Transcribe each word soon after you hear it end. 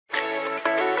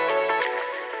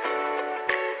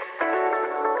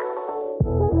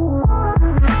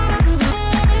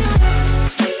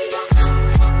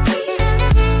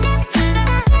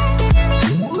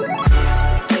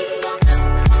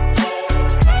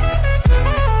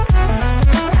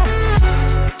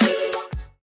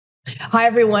Hi,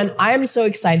 everyone. I am so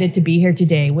excited to be here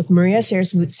today with Maria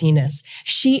Saras-Voutsinas.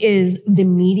 She is the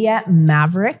media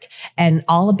maverick and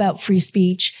all about free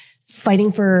speech,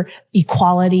 fighting for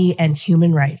equality and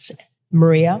human rights.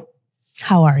 Maria,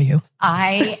 how are you?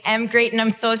 I am great, and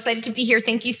I'm so excited to be here.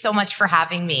 Thank you so much for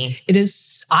having me.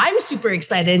 I'm super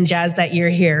excited and jazzed that you're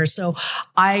here. So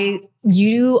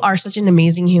you are such an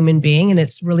amazing human being, and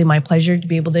it's really my pleasure to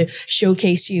be able to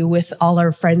showcase you with all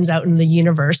our friends out in the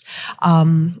universe.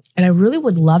 And I really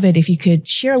would love it if you could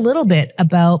share a little bit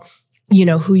about,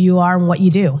 who you are and what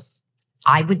you do.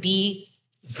 I would be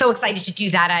so excited to do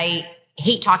that. I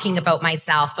hate talking about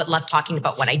myself, but love talking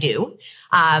about what I do.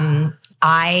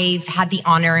 I've had the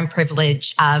honor and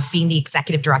privilege of being the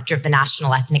executive director of the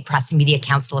National Ethnic Press and Media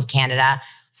Council of Canada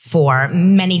for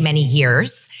many, many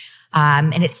years.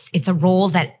 And it's a role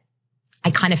that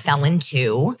I kind of fell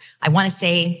into. I want to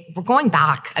say we're going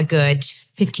back a good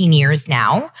 15 years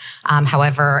now.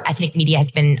 However, ethnic media has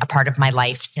been a part of my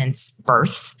life since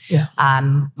birth. Yeah.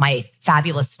 My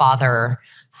fabulous father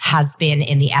has been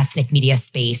in the ethnic media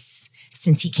space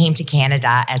since he came to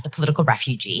Canada as a political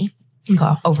refugee.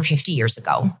 Okay. Over 50 years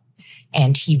ago.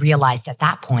 And he realized at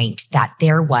that point that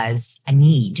there was a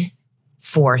need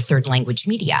for third language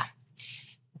media.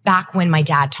 Back when my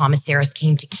dad, Thomas Saras,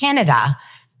 came to Canada,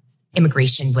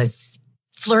 immigration was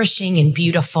flourishing and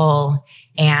beautiful.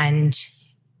 And,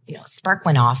 a spark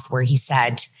went off where he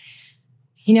said,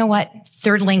 you know what?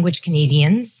 Third language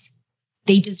Canadians,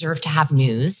 they deserve to have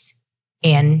news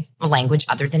in a language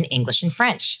other than English and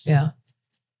French. Yeah.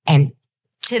 And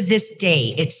to this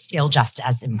day, it's still just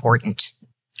as important.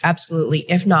 Absolutely,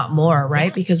 if not more, right?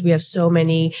 Yeah. Because we have so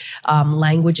many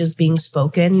languages being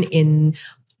spoken in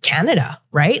Canada,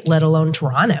 right? Let alone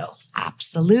Toronto.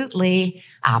 Absolutely.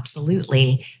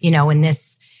 Absolutely. In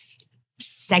this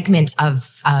segment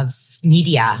of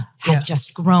media has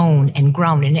just grown and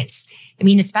grown. And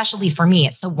especially for me,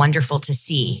 it's so wonderful to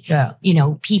see,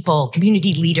 people,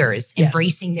 community leaders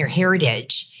embracing their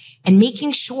heritage and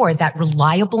making sure that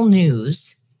reliable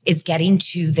news is getting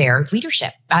to their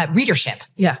readership.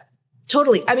 Yeah,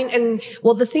 totally.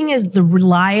 The thing is, the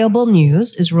reliable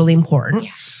news is really important.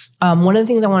 Yes. One of the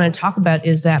things I want to talk about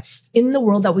is that in the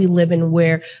world that we live in,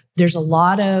 where there's a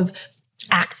lot of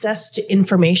access to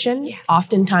information,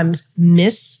 oftentimes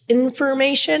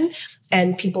misinformation,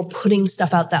 and people putting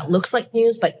stuff out that looks like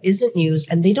news but isn't news,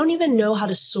 and they don't even know how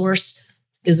to source.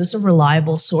 Is this a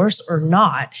reliable source or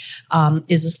not?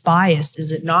 Is this biased?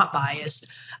 Is it not biased?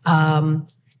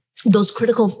 Those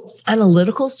critical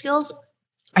analytical skills,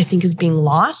 I think, is being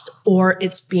lost, or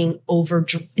it's being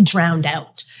drowned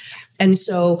out. And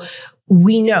so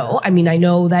we know, I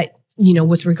know that,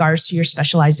 with regards to your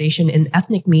specialization in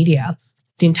ethnic media,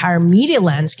 the entire media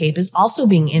landscape is also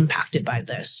being impacted by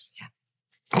this.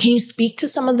 Yeah. Can you speak to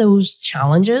some of those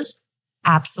challenges?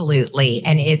 Absolutely.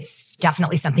 And it's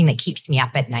definitely something that keeps me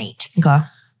up at night. Okay.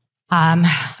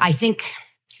 I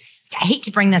hate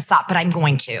to bring this up, but I'm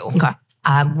going to. Okay.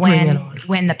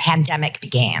 When the pandemic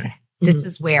began, this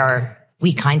is where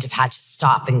we kind of had to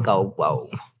stop and go,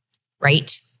 whoa,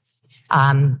 right?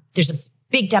 There's a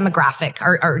big demographic,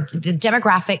 or the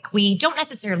demographic we don't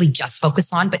necessarily just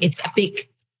focus on, but it's a big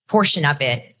portion of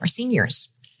it are seniors.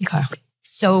 Okay.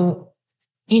 So,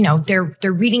 they're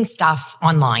reading stuff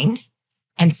online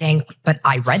and saying, but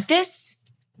I read this,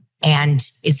 and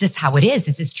is this how it is?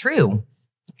 Is this true?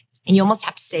 And you almost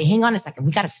have to say, hang on a second,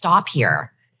 we got to stop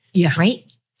here. Yeah. Right?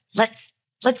 Let's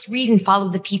read and follow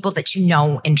the people that you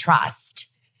know and trust.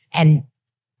 And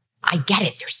I get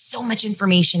it. There's so much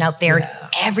information out there. Yeah.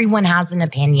 Everyone has an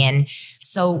opinion.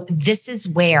 So this is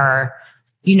where,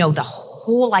 the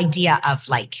whole idea of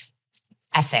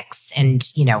ethics and,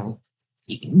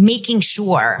 making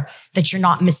sure that you're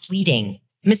not misleading,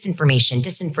 misinformation,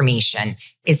 disinformation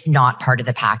is not part of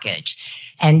the package.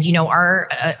 And, our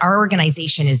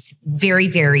organization is very,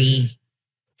 very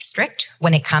strict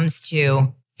when it comes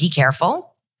to be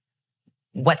careful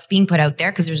what's being put out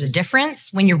there, because there's a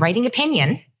difference when you're writing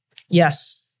opinion.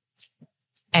 Yes.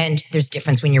 And there's a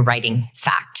difference when you're writing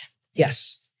fact.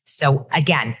 Yes. So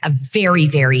again, a very,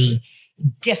 very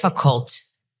difficult,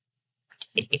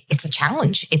 it's a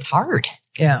challenge. It's hard.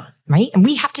 Yeah. Right? And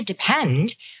we have to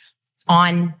depend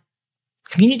on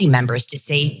community members to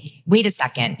say, wait a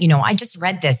second, I just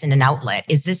read this in an outlet.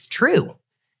 Is this true?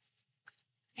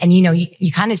 And,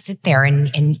 you kind of sit there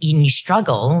and you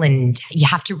struggle, and you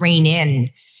have to rein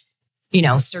in,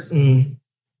 certain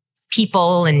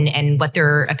people and what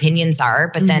their opinions are.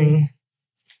 But then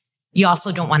you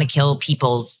also don't want to kill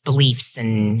people's beliefs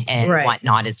and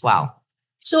whatnot as well.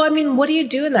 So, what do you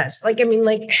do in that?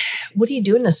 What do you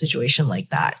do in a situation like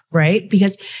that? Right?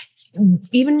 Because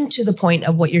even to the point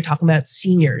of what you're talking about,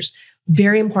 seniors,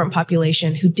 very important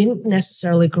population who didn't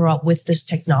necessarily grow up with this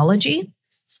technology.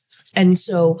 And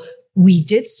so we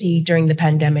did see during the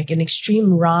pandemic an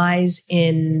extreme rise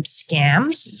in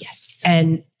scams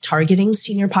and targeting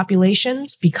senior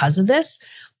populations because of this.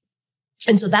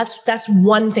 And so that's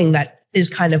one thing that is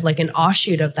kind of like an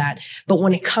offshoot of that. But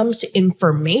when it comes to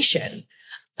information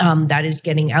that is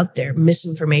getting out there,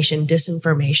 misinformation,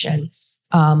 disinformation,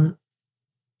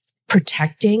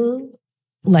 protecting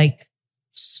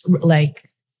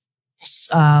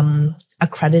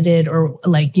accredited or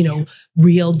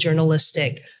real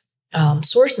journalistic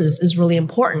sources is really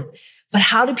important. But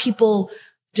how do people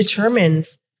determine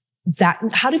that?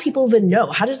 How do people even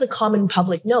know? How does the common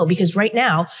public know? Because right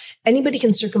now, anybody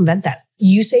can circumvent that.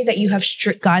 You say that you have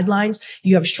strict guidelines,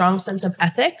 you have a strong sense of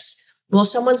ethics. Well,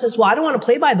 someone says, well, I don't want to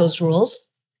play by those rules.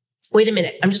 Wait a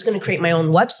minute. I'm just going to create my own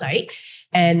website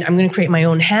and I'm going to create my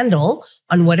own handle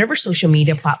on whatever social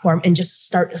media platform and just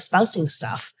start espousing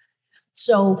stuff.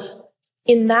 So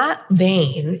in that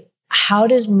vein, how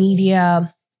does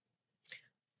media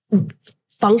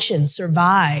function,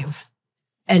 survive,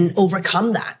 and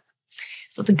overcome that?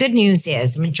 So the good news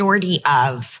is the majority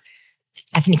of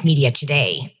ethnic media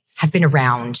today have been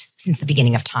around since the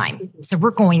beginning of time. So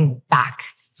we're going back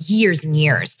years and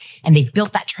years, and they've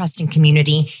built that trust in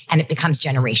community, and it becomes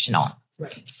generational.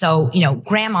 Right. So,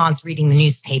 grandma's reading the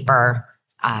newspaper,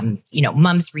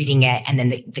 mom's reading it, and then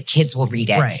the kids will read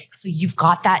it. Right. So you've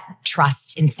got that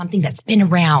trust in something that's been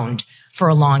around for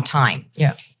a long time.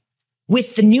 Yeah.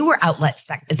 With the newer outlets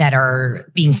that are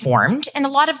being formed, and a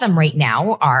lot of them right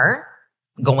now are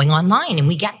going online, and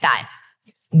we get that.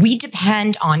 We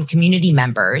depend on community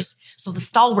members, so the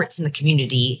stalwarts in the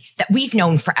community that we've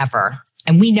known forever,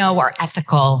 and we know are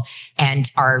ethical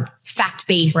and are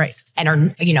fact-based, right, and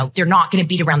are, they're not going to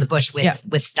beat around the bush with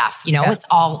stuff. It's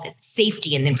all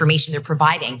safety and the information they're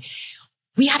providing.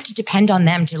 We have to depend on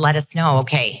them to let us know,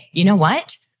 okay, you know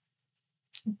what?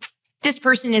 This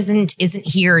person isn't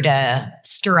here to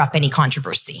stir up any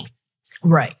controversy.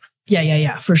 Right.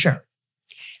 Yeah, for sure.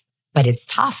 But it's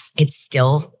tough. It's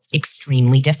still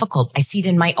extremely difficult. I see it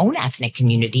in my own ethnic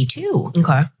community too.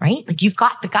 Okay. Right? Like you've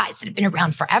got the guys that have been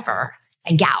around forever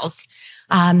and gals.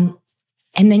 And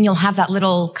then you'll have that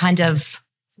little kind of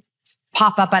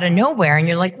pop up out of nowhere and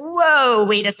you're like, whoa,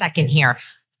 wait a second here.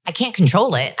 I can't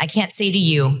control it. I can't say to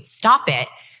you, stop it.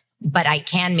 But I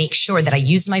can make sure that I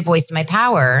use my voice and my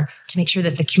power to make sure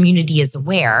that the community is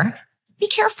aware. Be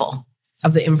careful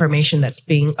of the information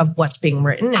of what's being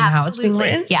written and Absolutely. How it's being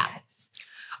written. Yeah.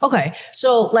 Okay.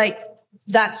 So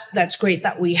that's great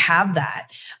that we have that.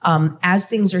 As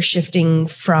things are shifting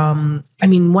from,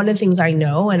 one of the things I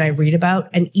know and I read about,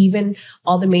 and even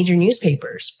all the major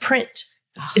newspapers, print.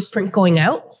 Is print going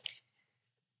out?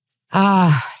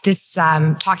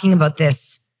 Talking about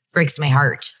this breaks my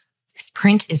heart. This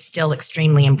print is still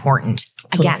extremely important.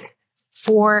 Again,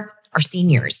 for our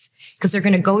seniors, because they're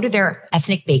going to go to their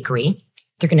ethnic bakery.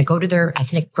 They're going to go to their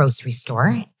ethnic grocery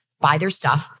store, buy their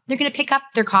stuff. They're going to pick up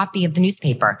their copy of the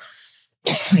newspaper.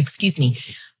 Excuse me.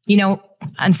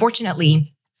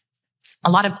 Unfortunately, a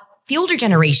lot of the older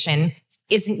generation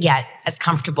isn't yet as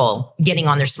comfortable getting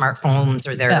on their smartphones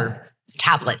or their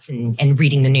tablets and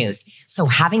reading the news. So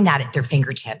having that at their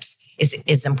fingertips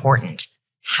is important.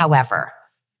 However,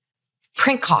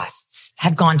 print costs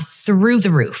have gone through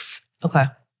the roof. Okay.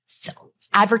 So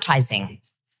advertising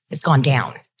has gone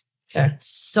down. Okay.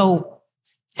 So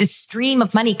the stream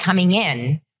of money coming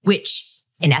in, which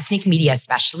in ethnic media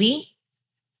especially,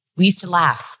 we used to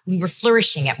laugh. We were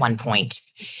flourishing at one point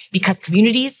because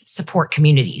communities support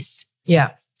communities.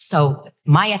 Yeah. So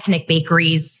my ethnic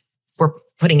bakeries were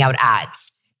putting out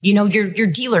ads. Your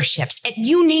dealerships,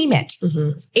 you name it.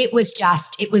 Mm-hmm. It was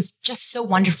just so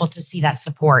wonderful to see that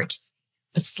support.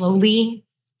 But slowly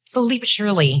but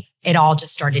surely, it all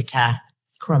just started to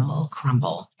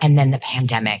crumble. And then the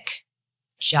pandemic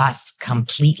just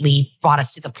completely brought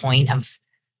us to the point of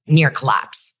near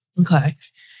collapse. Okay.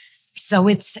 So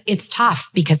it's tough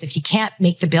because if you can't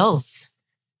make the bills,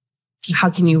 how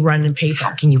can you run a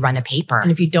paper?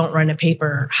 And if you don't run a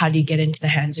paper, how do you get into the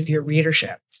hands of your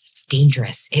readership? It's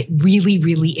dangerous. It really,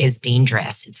 really is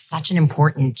dangerous. It's such an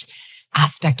important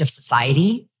aspect of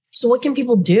society. So what can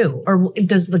people do? Or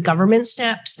does the government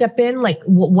step in? Like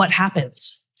what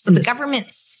happens? So the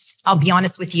governments, I'll be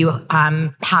honest with you,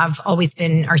 have always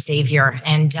been our savior.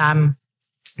 And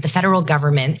the federal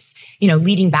governments,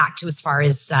 leading back to as far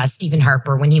as Stephen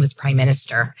Harper when he was prime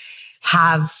minister,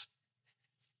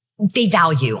 they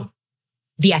value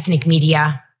the ethnic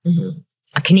media. Mm-hmm.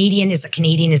 A Canadian is a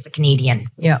Canadian is a Canadian.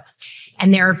 Yeah.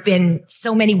 And there have been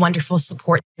so many wonderful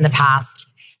supports in the past.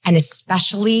 And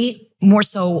especially more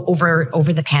so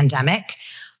over the pandemic,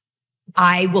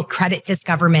 I will credit this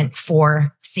government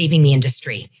for saving the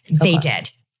industry. They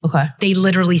did. Okay. They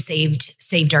literally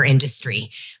saved our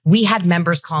industry. We had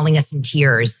members calling us in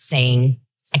tears saying,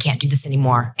 I can't do this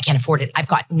anymore. I can't afford it. I've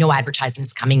got no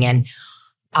advertisements coming in.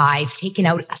 I've taken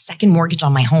out a second mortgage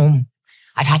on my home.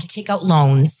 I've had to take out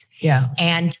loans. Yeah.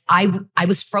 And I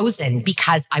was frozen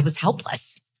because I was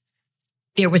helpless.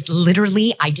 There was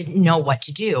literally, I didn't know what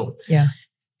to do. Yeah.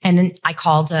 And then I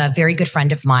called a very good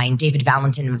friend of mine, David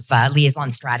Valentin of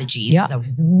Liaison Strategies, a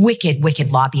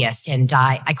wicked lobbyist. And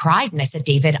I cried and I said,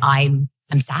 David, I'm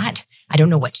sad. I don't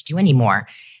know what to do anymore.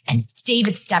 And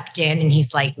David stepped in and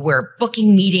he's like, we're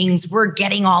booking meetings. We're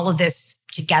getting all of this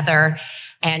together.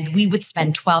 And we would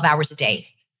spend 12 hours a day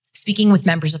speaking with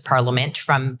members of parliament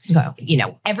from,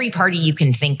 every party you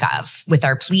can think of with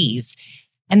our pleas.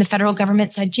 And the federal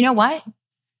government said, you know what?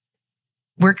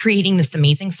 We're creating this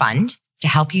amazing fund to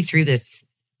help you through this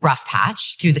rough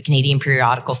patch through the Canadian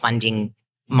periodical funding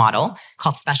model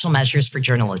called Special Measures for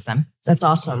Journalism. That's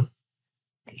awesome.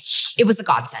 It was a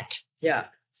godsend. Yeah.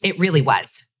 It really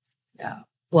was. Yeah.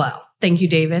 Well, thank you,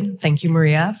 David. Thank you,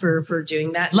 Maria, for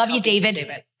doing that. Love you,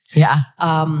 David. Yeah.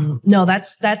 No,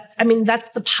 that's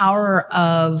the power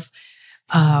of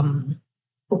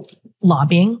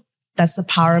lobbying. That's the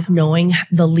power of knowing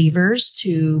the levers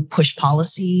to push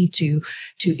policy, to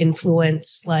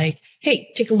influence, like,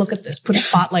 hey, take a look at this, put a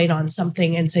spotlight on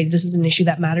something and say, this is an issue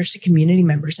that matters to community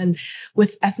members. And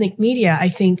with ethnic media, I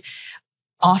think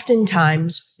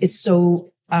oftentimes it's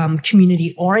so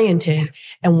community oriented.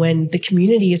 And when the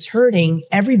community is hurting,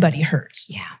 everybody hurts.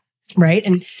 Yeah. Right.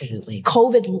 And absolutely.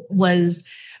 COVID was,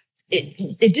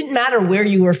 it didn't matter where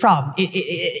you were from.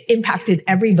 It impacted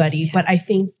everybody. But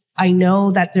I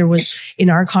know that there was in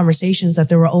our conversations that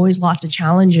there were always lots of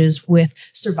challenges with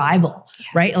survival,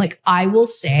 right? Like I will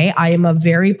say I am a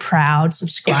very proud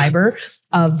subscriber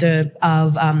of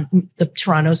the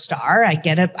Toronto Star. I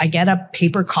get a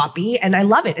paper copy and I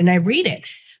love it and I read it.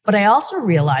 But I also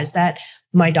realize that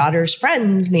my daughter's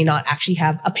friends may not actually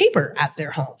have a paper at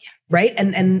their home. Right.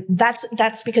 And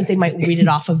that's because they might read it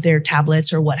off of their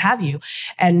tablets or what have you.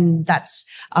 And that's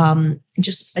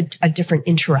just a different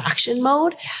interaction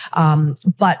mode.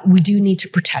 But we do need to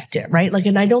protect it. Right. Like,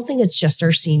 and I don't think it's just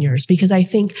our seniors, because I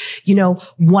think,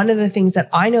 one of the things that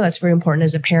I know that's very important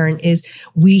as a parent is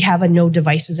we have a no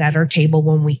devices at our table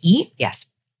when we eat. Yes.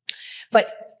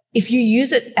 But if you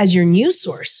use it as your news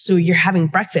source, so you're having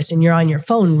breakfast and you're on your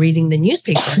phone reading the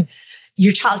newspaper,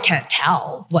 your child can't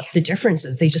tell what the difference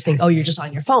is. They just think, oh, you're just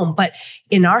on your phone. But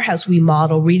in our house, we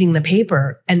model reading the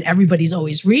paper and everybody's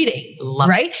always reading,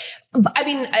 right? I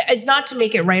mean, it's not to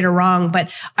make it right or wrong,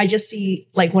 but I just see,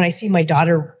 like, when I see my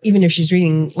daughter, even if she's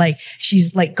reading, like,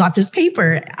 she's like got this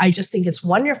paper, I just think it's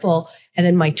wonderful. And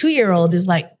then my 2-year-old is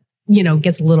like,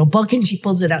 gets a little book and she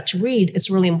pulls it out to read. It's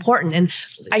really important. And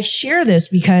I share this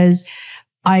because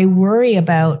I worry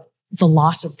about the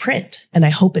loss of print and I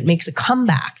hope it makes a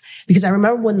comeback. Because I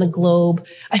remember when the Globe,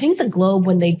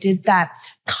 when they did that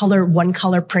one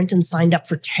color print and signed up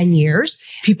for 10 years,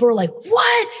 people were like,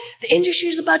 what? The industry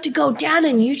is about to go down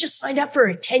and you just signed up for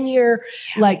a 10-year,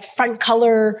 like, front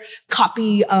color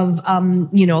copy of,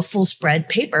 a full spread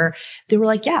paper. They were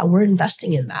like, yeah, we're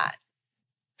investing in that.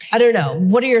 I don't know.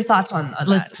 What are your thoughts on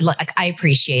that? Look, I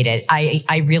appreciate it.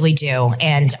 I really do.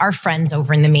 And our friends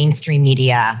over in the mainstream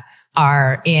media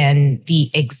are in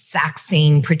the exact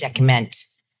same predicament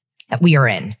that we are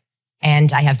in.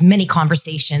 And I have many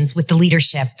conversations with the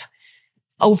leadership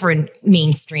over in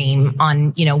mainstream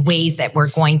on, ways that we're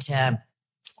going to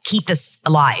keep this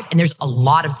alive. And there's a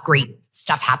lot of great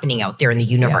stuff happening out there in the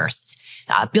universe.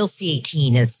 Yeah. Bill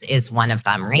C-18 is one of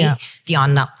them, right? Yeah. The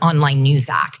Online News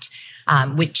Act,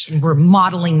 which we're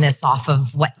modeling this off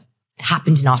of what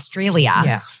happened in Australia.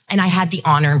 Yeah. And I had the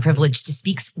honor and privilege to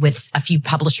speak with a few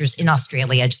publishers in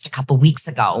Australia just a couple of weeks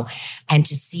ago, and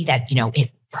to see that,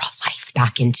 it brought life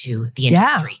back into the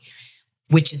industry,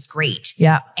 which is great.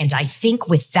 Yeah. And I think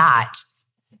with that,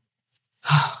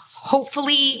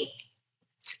 hopefully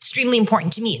it's extremely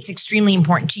important to me. It's extremely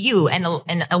important to you and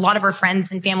a lot of our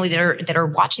friends and family that are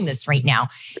watching this right now,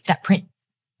 that print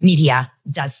media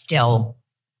does still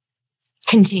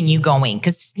continue going.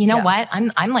 Because what?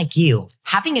 I'm like you.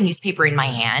 Having a newspaper in my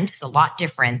hand is a lot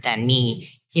different than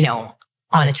me,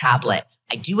 on a tablet.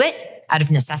 I do it out of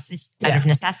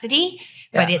necessity,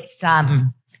 but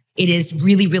it is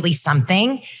really, really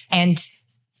something. And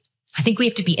I think we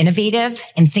have to be innovative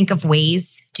and think of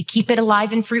ways to keep it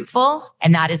alive and fruitful.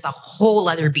 And that is a whole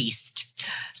other beast.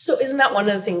 So isn't that one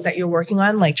of the things that you're working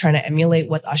on, like trying to emulate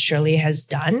what Australia has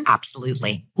done?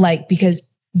 Absolutely. Like, because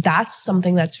that's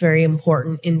something that's very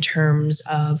important in terms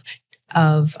of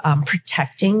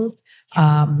protecting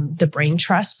the brain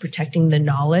trust, protecting the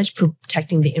knowledge,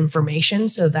 protecting the information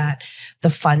so that the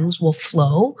funds will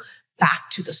flow back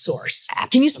to the source. Absolutely.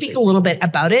 Can you speak a little bit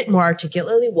about it more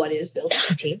articulately? What is Bill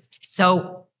 17?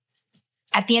 So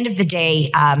at the end of the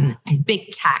day,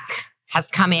 big tech has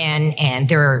come in and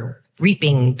they're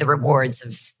reaping the rewards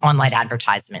of online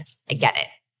advertisements. I get it.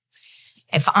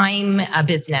 If I'm a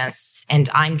business and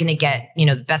I'm going to get,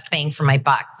 the best bang for my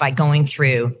buck by going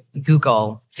through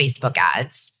Google, Facebook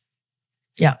ads.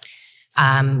 Yeah.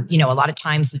 A lot of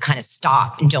times we kind of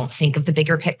stop and don't think of the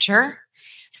bigger picture.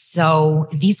 So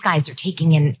these guys are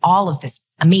taking in all of this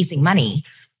amazing money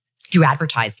through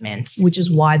advertisements. Which is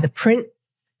why the print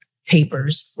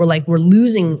papers were like, we're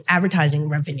losing advertising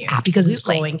revenue. Absolutely. Because it's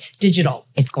going digital.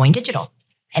 It's going digital.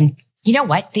 And you know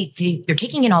what? They're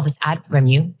taking in all this ad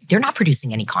revenue. They're not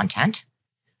producing any content.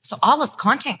 So all us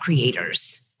content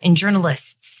creators and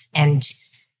journalists and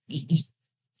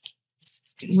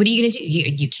what are you going to do?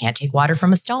 You can't take water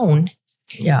from a stone.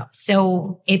 Yeah.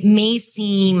 So it may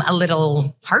seem a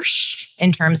little harsh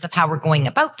in terms of how we're going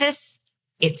about this.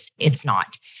 It's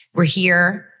not. We're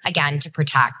here, again, to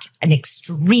protect an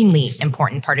extremely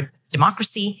important part of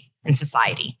democracy and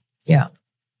society. Yeah.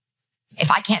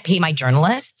 If I can't pay my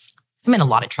journalists, I'm in a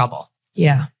lot of trouble.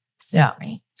 Yeah. Yeah.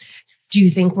 Right. Do you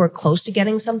think we're close to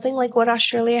getting something like what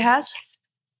Australia has? Yes.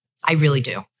 I really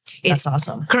do. That's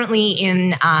awesome. Currently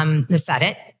in the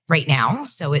Senate right now.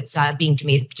 So it's being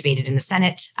debated in the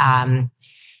Senate.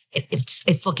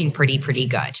 It's looking pretty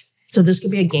good. So this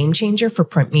could be a game changer for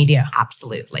print media.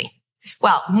 Absolutely.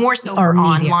 Well, more so for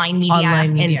online media.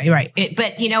 Online media, you're right.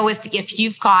 But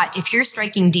if you're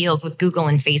striking deals with Google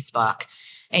and Facebook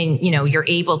and, you're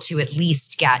able to at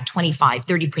least get 25,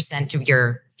 30% of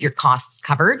your costs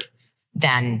covered,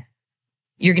 then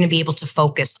you're going to be able to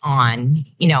focus on,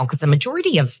 because the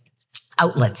majority of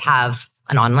outlets have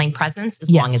an online presence as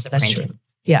long as a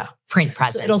print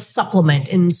presence. So it'll supplement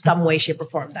in some way, shape, or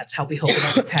form. That's how we hope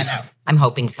it'll pan out. I'm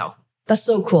hoping so. That's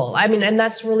so cool. I mean, and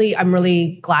I'm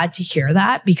really glad to hear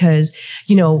that because,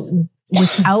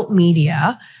 without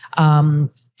media,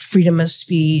 freedom of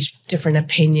speech, different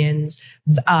opinions,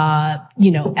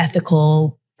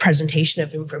 ethical presentation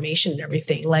of information and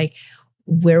everything, like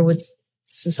where would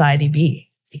society be?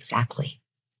 Exactly.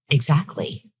 We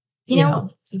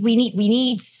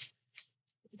need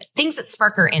things that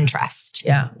spark our interest.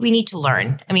 Yeah. We need to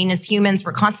learn. I mean, as humans,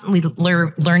 we're constantly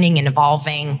learning and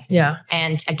evolving. Yeah.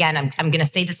 And again, I'm going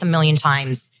to say this a million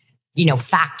times,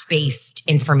 fact-based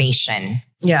information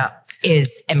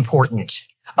is important.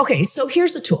 Okay. So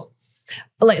here's a tool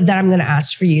that I'm going to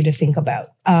ask for you to think about.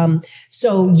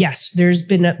 So yes, there's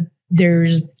been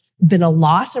a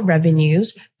loss of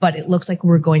revenues, but it looks like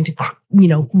we're going to,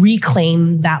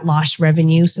 reclaim that lost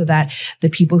revenue so that the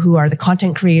people who are the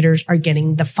content creators are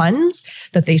getting the funds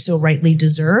that they so rightly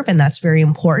deserve. And that's very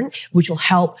important, which will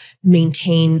help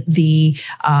maintain the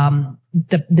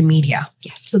media.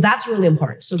 Yes. So that's really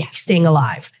important. So staying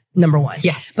alive, number one.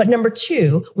 Yes. But number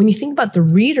two, when you think about the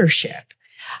readership,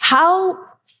 what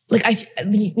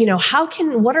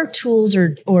are tools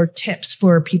or tips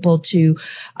for people to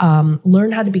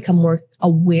learn how to become more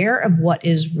aware of what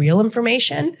is real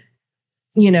information?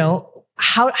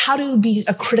 How to be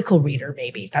a critical reader,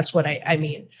 maybe. That's what I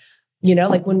mean.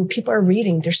 Like when people are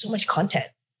reading, there's so much content.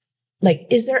 Like,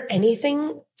 is there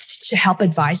anything to help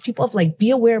advise people of be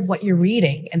aware of what you're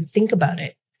reading and think about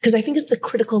it? Because I think it's the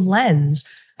critical lens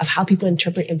of how people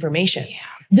interpret information. Yeah.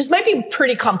 This might be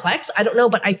pretty complex. I don't know,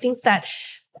 but I think that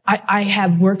I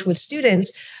have worked with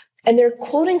students and they're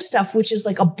quoting stuff, which is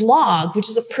like a blog, which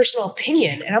is a personal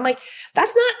opinion. And I'm like,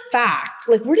 that's not fact.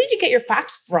 Like, where did you get your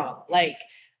facts from?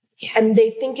 And they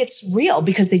think it's real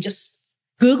because they just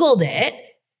Googled it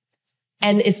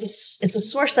and it's a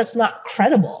source that's not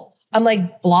credible. I'm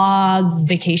like, blog,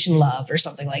 vacation love or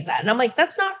something like that. And I'm like,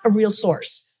 that's not a real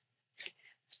source.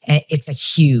 It's a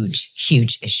huge,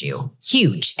 huge issue.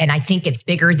 Huge. And I think it's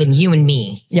bigger than you and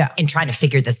me in trying to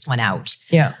figure this one out.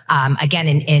 Yeah. Again,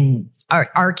 in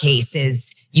our case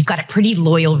is you've got a pretty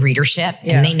loyal readership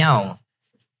and they know,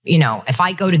 if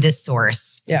I go to this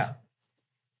source,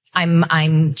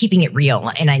 I'm keeping it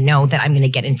real and I know that I'm going to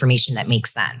get information that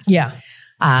makes sense. Yeah.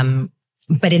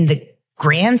 But in the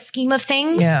grand scheme of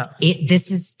things,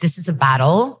 this is a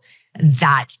battle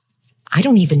that I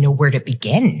don't even know where to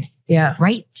begin. Yeah.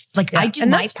 Right? I do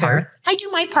my part. Fair. I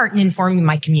do my part in informing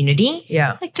my community.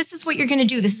 Yeah. This is what you're going to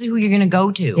do. This is who you're going to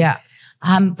go to. Yeah.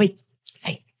 But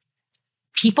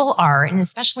people are, and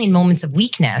especially in moments of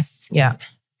weakness. Yeah.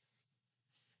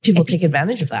 People take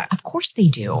advantage of that. Of course they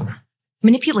do.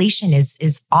 Manipulation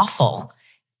is awful.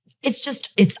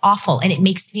 it's awful. And it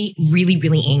makes me really,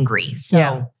 really angry.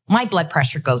 So my blood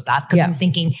pressure goes up because I'm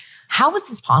thinking, how is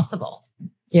this possible?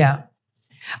 Yeah.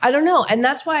 I don't know. And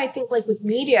that's why I think like with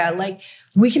media, like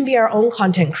we can be our own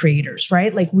content creators,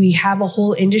 right? Like we have a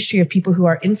whole industry of people who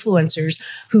are influencers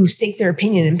who state their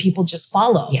opinion and people just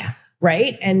follow. Yeah.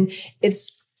 Right. And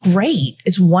it's great.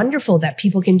 It's wonderful that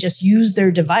people can just use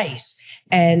their device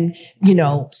and,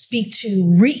 speak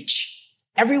to reach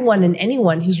everyone and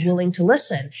anyone who's willing to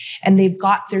listen. And they've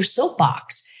got their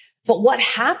soapbox. But what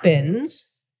happens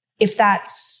if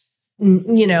that's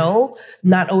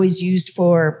not always used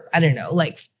for, I don't know,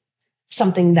 like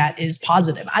something that is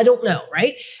positive? I don't know.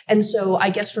 Right. And so I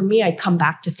guess for me, I come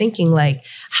back to thinking like,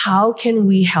 how can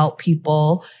we help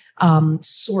people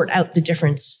sort out the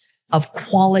difference of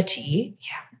quality,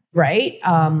 right?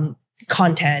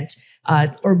 Content,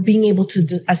 or being able to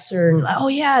discern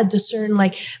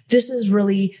like, this is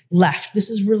really left. This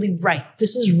is really right.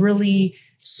 This is really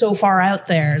so far out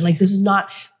there. Like, this is not.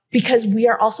 Because we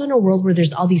are also in a world where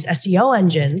there's all these SEO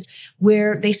engines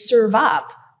where they serve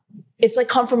up. It's like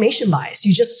confirmation bias.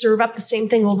 You just serve up the same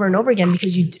thing over and over again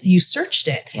because you searched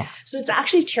it. Yeah. So it's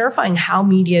actually terrifying how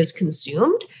media is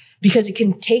consumed because it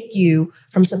can take you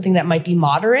from something that might be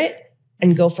moderate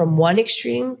and go from one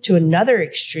extreme to another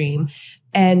extreme.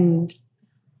 And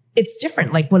it's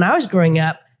different. Like when I was growing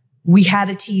up, we had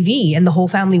a TV and the whole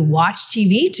family watched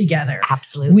TV together.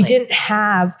 Absolutely. We didn't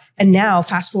have, and now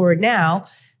fast forward now,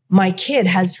 my kid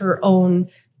has her own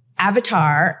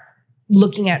avatar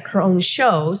looking at her own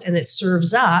shows and it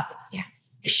serves up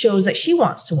shows that she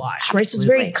wants to watch, Absolutely. Right? So it's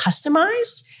very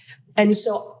customized.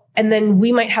 And then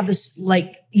we might have this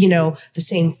the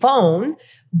same phone,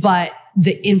 but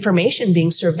the information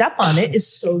being served up on it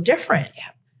is so different.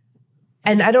 Yeah.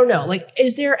 And I don't know, like,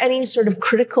 is there any sort of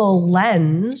critical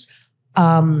lens?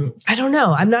 I don't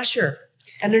know. I'm not sure.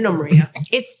 I don't know, Maria.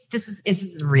 This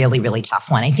is a really, really tough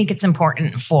one. I think it's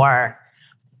important for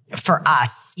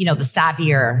us, the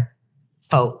savvier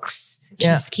folks,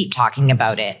 just keep talking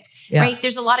about it. Yeah. Right?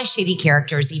 There's a lot of shady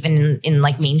characters, even in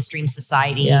like mainstream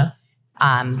society,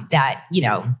 that,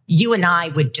 you and I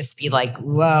would just be like,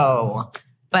 whoa.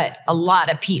 But a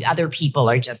lot of other people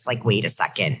are just like, wait a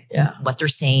second. Yeah. What they're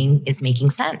saying is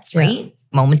making sense, right? Yeah.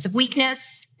 Moments of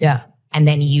weakness. Yeah. And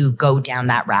then you go down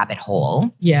that rabbit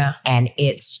hole. Yeah. And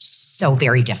it's so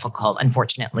very difficult,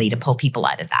 unfortunately, to pull people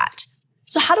out of that.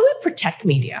 So how do we protect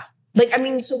media?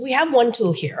 So we have one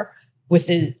tool here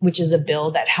which is a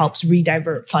bill that helps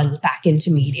redivert funds back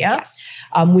into media,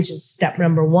 which is step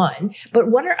number one. But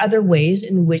what are other ways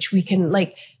in which we can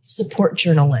support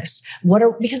journalists?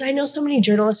 Because I know so many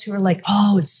journalists who are like,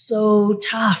 oh, it's so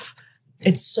tough.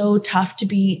 It's so tough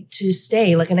to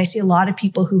stay. And I see a lot of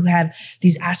people who have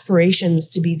these aspirations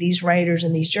to be these writers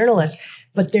and these journalists,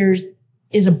 but there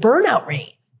is a burnout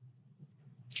rate.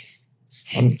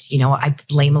 And, I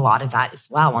blame a lot of that as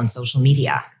well on social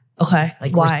media. Okay.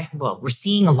 Why? We're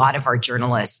seeing a lot of our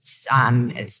journalists,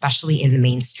 especially in the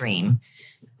mainstream,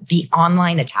 the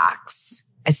online attacks,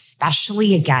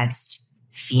 especially against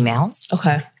females.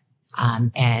 Okay.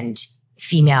 And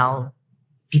female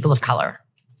people of color.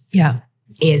 Yeah.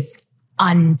 Is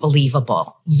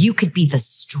unbelievable. You could be the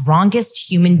strongest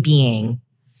human being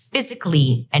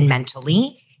physically and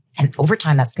mentally, and over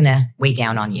time that's going to weigh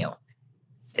down on you,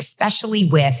 especially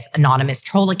with anonymous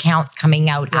troll accounts coming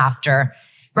out after,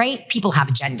 right? People have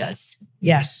agendas.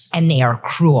 Yes. And they are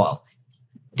cruel.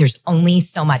 There's only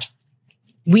so much.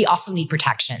 We also need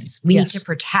protections. We need to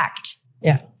protect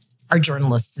our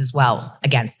journalists as well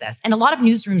against this. And a lot of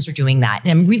newsrooms are doing that.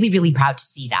 And I'm really, really proud to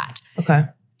see that. Okay.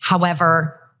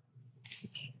 However,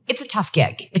 it's a tough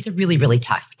gig. It's a really, really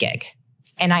tough gig.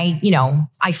 And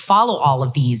I follow all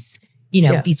of these,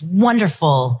 these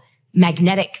wonderful,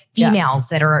 magnetic females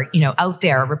that are, out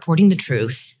there reporting the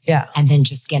truth. Yeah. And then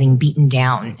just getting beaten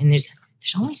down. And there's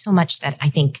only so much that I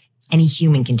think any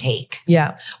human can take.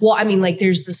 Yeah. Well,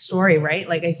 there's the story, right?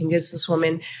 I think it's this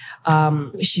woman,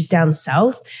 she's down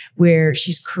south where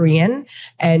she's Korean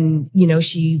and,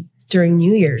 she, during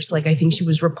New Year's, I think she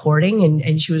was reporting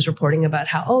and she was reporting about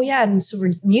how, and so for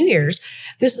New Year's,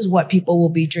 this is what people will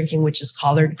be drinking, which is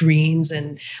collard greens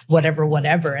and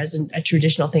whatever as a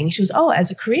traditional thing. She was, as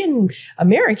a Korean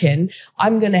American,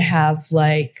 I'm going to have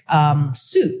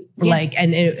soup.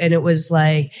 And it was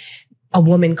a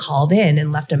woman called in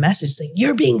and left a message saying,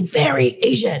 you're being very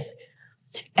Asian.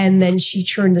 And then she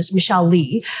turned this, Michelle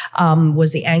Lee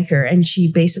was the anchor, and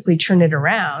she basically turned it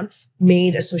around,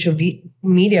 made a social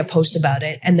media post about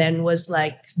it, and then was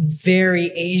like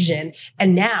very Asian,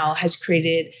 and now has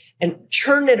created and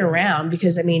turned it around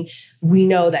because, I mean, we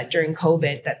know that during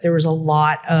COVID that there was a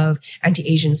lot of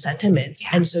anti-Asian sentiments.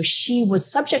 And so she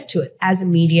was subject to it as a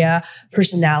media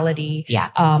personality,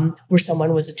 where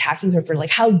someone was attacking her for like,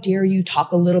 how dare you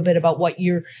talk a little bit about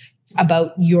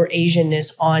about your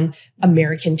Asianness on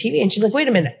American TV. And she's like, wait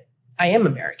a minute, I am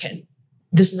American.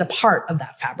 This is a part of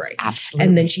that fabric. Absolutely.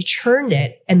 And then she churned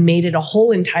it and made it a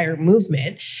whole entire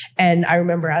movement. And I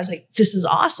remember I was like, this is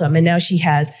awesome. And now she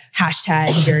has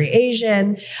hashtag very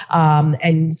Asian.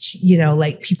 And you know,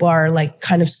 like people are like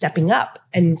kind of stepping up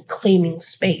and claiming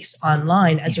space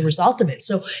online as a result of it.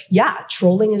 So yeah,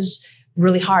 trolling is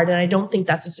really hard. And I don't think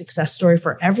that's a success story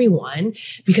for everyone,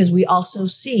 because we also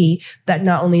see that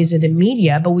not only is it in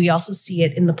media, but we also see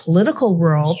it in the political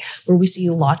world, where we see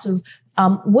lots of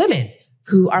women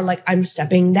who are like, I'm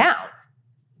stepping down.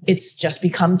 It's just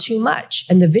become too much.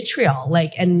 And the vitriol,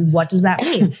 like, and what does that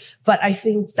mean? But I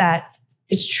think that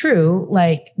it's true,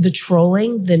 like the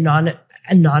trolling, the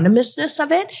anonymousness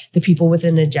of it, the people with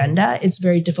an agenda, it's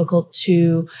very difficult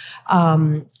to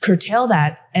curtail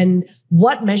that. And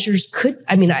what measures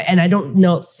I don't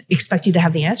know, expect you to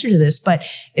have the answer to this, but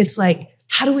it's like,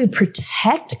 how do we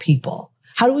protect people?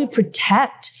 How do we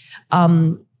protect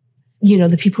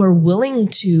the people who are willing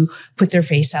to put their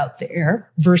face out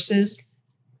there versus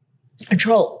a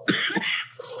troll?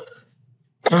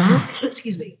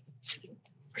 Excuse me.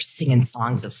 We're singing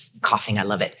songs of coughing. I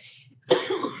love it.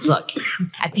 Look,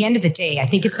 at the end of the day, I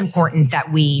think it's important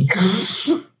that we,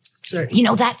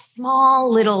 that small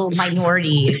little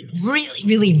minority, really,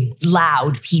 really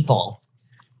loud people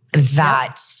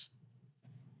that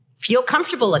feel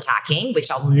comfortable attacking, which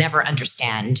I'll never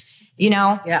understand.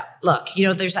 Look,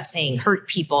 there's that saying, hurt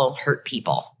people,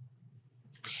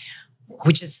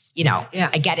 which is,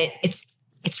 I get it.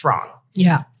 It's wrong.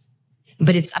 Yeah.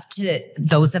 But it's up to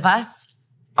those of us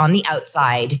on the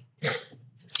outside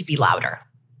to be louder.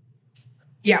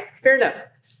 Yeah, fair enough.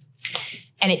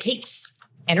 And it takes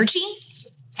energy,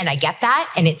 and I get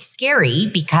that. And it's scary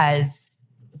because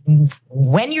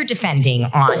when you're defending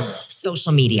on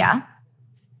social media,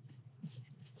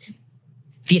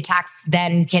 the attacks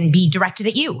then can be directed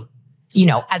at you,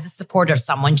 as a supporter of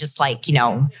someone, just like,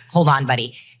 hold on,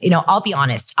 buddy. I'll be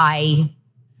honest. I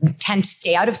tend to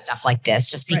stay out of stuff like this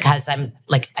just because I'm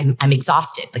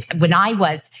exhausted. Like when I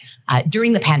was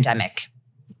during the pandemic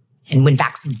and when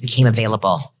vaccines became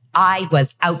available, I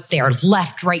was out there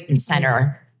left, right, and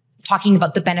center talking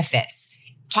about the benefits,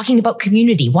 talking about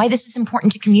community, why this is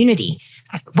important to community.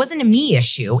 It wasn't a me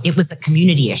issue. It was a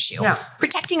community issue. Yeah.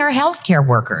 Protecting our healthcare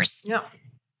workers. Yeah.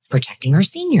 Protecting our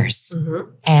seniors.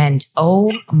 Mm-hmm. And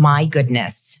oh my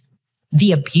goodness,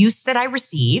 the abuse that I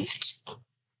received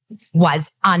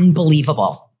was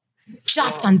unbelievable.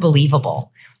 Just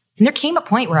unbelievable. And there came a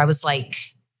point where I was like,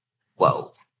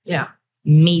 whoa. Yeah.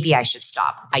 Maybe I should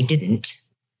stop. I didn't.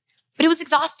 But it was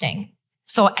exhausting.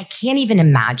 So I can't even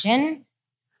imagine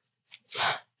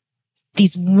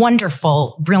these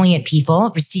wonderful, brilliant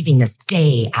people receiving this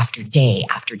day after day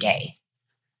after day.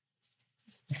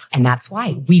 And that's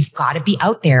why we've got to be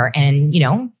out there and,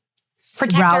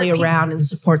 protect rally around and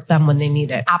support them when they need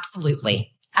it.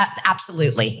 Absolutely.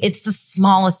 Absolutely. It's the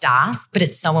smallest ask, but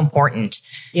it's so important.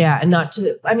 Yeah. And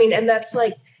and that's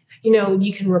like,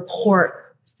 you can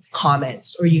report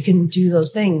comments or you can do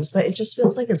those things, but it just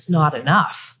feels like it's not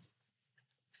enough.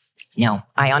 No,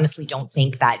 I honestly don't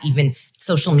think that even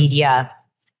social media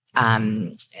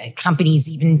companies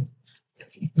even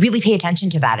really pay attention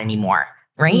to that anymore,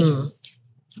 right? Mm.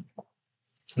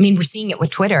 I mean, we're seeing it with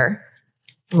Twitter.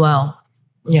 Well,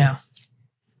 yeah.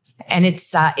 And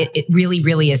it's it really,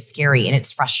 really is scary and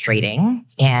it's frustrating.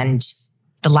 And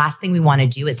the last thing we want to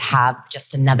do is have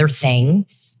just another thing,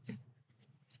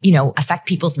 affect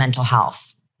people's mental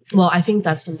health. Well, I think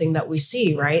that's something that we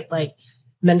see, right? Like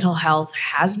mental health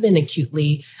has been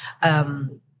acutely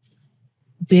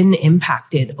been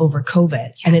impacted over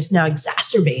COVID, and it's now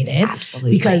exacerbated.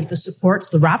 Absolutely. Because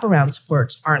the wraparound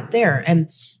supports aren't there.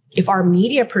 And if our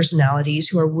media personalities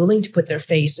who are willing to put their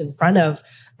face in front of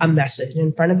a message,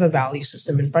 in front of a value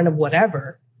system, in front of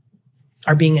whatever,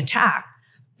 are being attacked,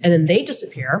 and then they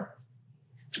disappear,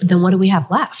 then what do we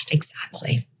have left?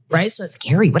 Exactly. Right? So it's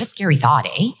scary. What a scary thought,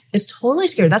 eh? It's totally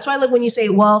scary. That's why, like, when you say,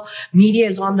 well, media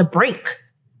is on the brink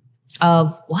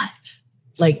of what?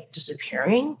 Like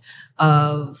disappearing?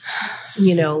 Of,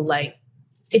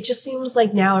 it just seems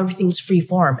like now everything's free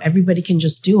form. Everybody can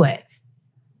just do it.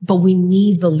 But we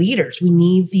need the leaders. We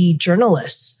need the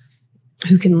journalists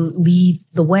who can lead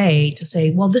the way to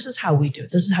say, well, this is how we do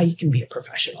it. This is how you can be a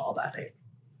professional about it.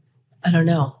 I don't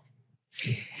know.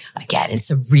 Again,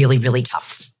 it's a really, really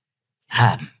tough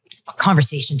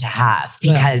conversation to have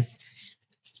because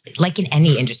like in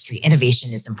any industry,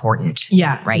 innovation is important.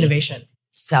 Yeah, right? Innovation.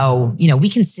 So, we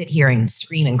can sit here and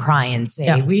scream and cry and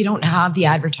say, we don't have the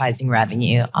advertising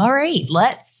revenue. All right,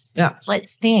 let's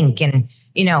think. And,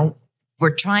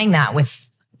 we're trying that with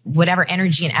whatever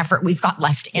energy and effort we've got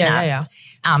left in us.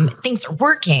 Things are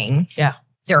working. Yeah.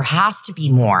 There has to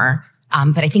be more.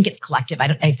 But I think it's collective.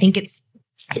 I think it's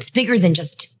bigger than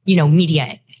just,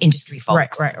 media industry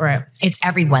folks. Right. It's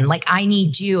everyone. Like I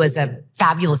need you as a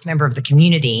fabulous member of the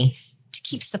community to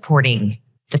keep supporting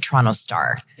the Toronto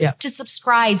Star, to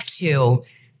subscribe to,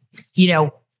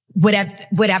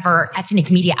 whatever ethnic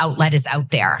media outlet is out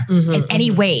there. In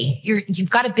any way, you've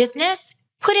got a business,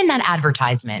 put in that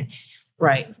advertisement.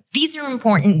 Right. These are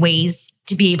important ways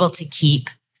to be able to keep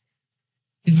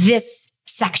this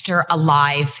sector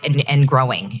alive and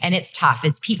growing. And it's tough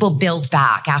as people build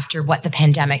back after what the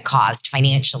pandemic caused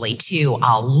financially to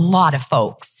a lot of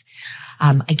folks.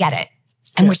 I get it.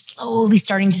 And we're slowly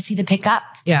starting to see the pickup.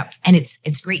 Yeah. And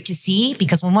it's great to see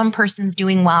because when one person's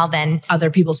doing well, then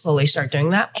other people slowly start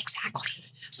doing that. Exactly.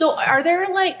 So are there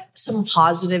some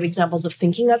positive examples of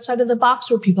thinking outside of the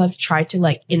box where people have tried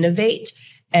to innovate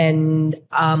and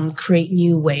create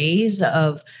new ways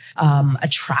of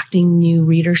attracting new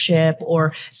readership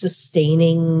or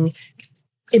sustaining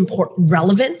important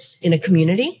relevance in a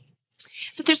community?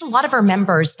 So there's a lot of our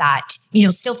members that,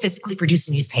 still physically produce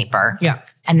a newspaper. Yeah.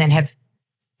 And then have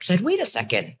said, wait a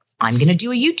second, I'm going to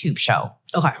do a YouTube show.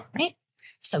 Okay. Right.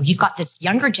 So you've got this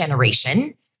younger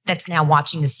generation that's now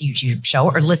watching this YouTube show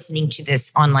or listening to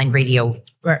this online radio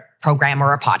program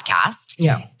or a podcast.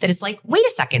 Yeah. That is like, wait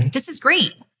a second, this is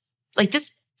great. Like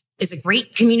this is a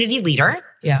great community leader.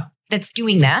 Yeah. That's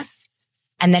doing this.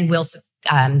 And then we'll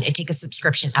take a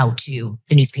subscription out to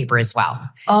the newspaper as well.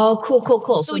 Oh,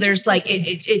 cool. So there's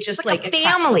it just like a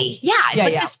family.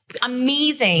 This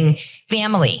amazing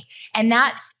family. And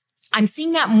I'm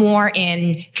seeing that more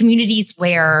in communities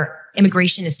where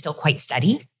immigration is still quite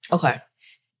steady. Okay.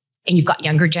 And you've got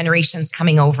younger generations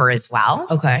coming over as well.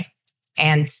 Okay.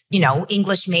 And,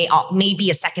 English may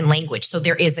be a second language. So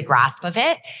there is a grasp of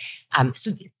it.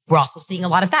 So we're also seeing a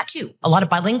lot of that too. A lot of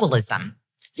bilingualism.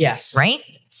 Yes. Right?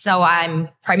 So I'm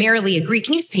primarily a Greek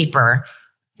newspaper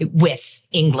with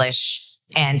English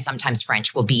and sometimes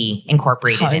French will be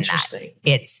incorporated in that.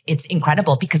 It's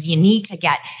incredible because you need to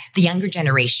get the younger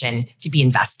generation to be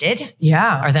invested.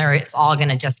 Yeah. Or it's all going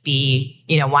to just be,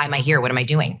 why am I here? What am I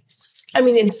doing? I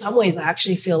mean, in some ways, I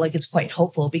actually feel like it's quite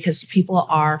hopeful because people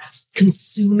are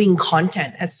consuming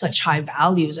content at such high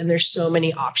values and there's so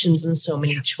many options and so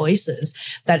many choices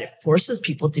that it forces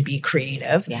people to be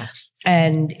creative. Yeah.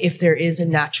 And if there is a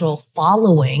natural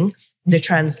following, the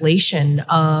translation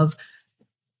of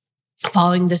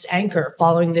following this anchor,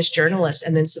 following this journalist,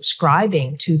 and then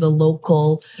subscribing to the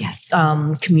local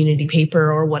community paper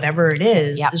or whatever it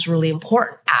is really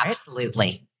important.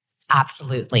 Right?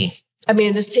 Absolutely. I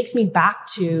mean, this takes me back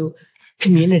to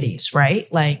communities,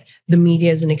 right? Like the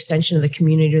media is an extension of the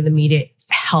community, or the media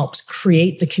helps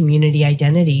create the community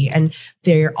identity, and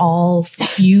they're all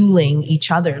fueling each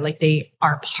other. Like they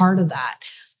are part of that,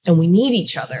 and we need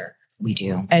each other. We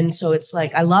do. And so it's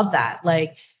like, I love that.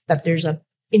 Like that there's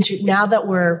now that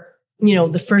we're,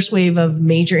 the first wave of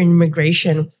major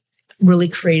immigration really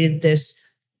created this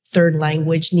third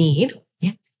language need,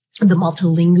 the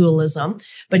multilingualism.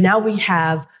 But now we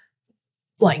have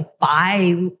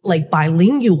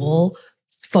bilingual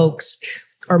folks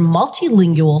or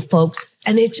multilingual folks.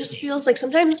 And it just feels like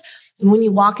sometimes when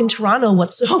you walk in Toronto,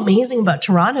 what's so amazing about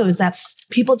Toronto is that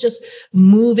people just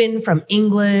move in from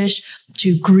English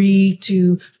to Greek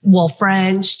to,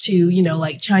 French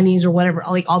to, Chinese or whatever,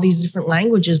 like all these different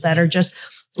languages that are just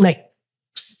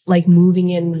like moving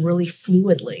in really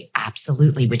fluidly.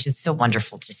 Absolutely. Which is so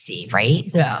wonderful to see.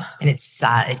 Right. Yeah. And it's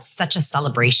such a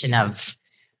celebration of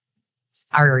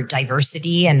our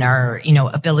diversity and our,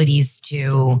 abilities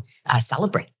to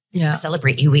celebrate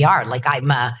who we are. Like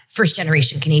I'm a first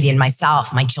generation Canadian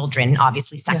myself, my children,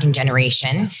 obviously second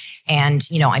generation. And,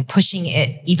 I'm pushing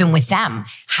it even with them,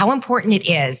 how important it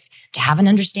is to have an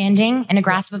understanding and a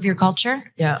grasp of your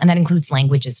culture. Yeah. And that includes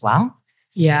language as well.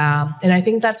 Yeah. And I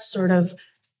think that's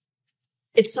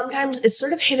it's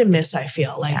sort of hit and miss. I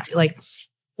feel like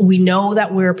we know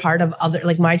that we're part of other,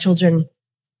 like my children,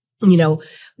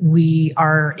 we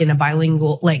are in a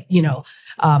bilingual,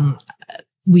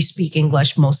 we speak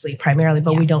English mostly primarily,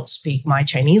 but we don't speak my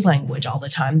Chinese language all the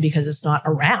time because it's not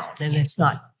around and it's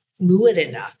not fluid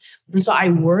enough. And so I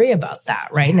worry about that,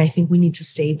 right? And I think we need to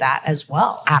save that as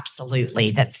well.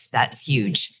 Absolutely. That's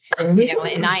huge. You know,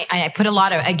 and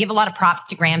I give a lot of props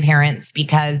to grandparents,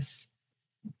 because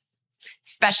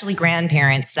especially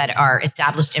grandparents that are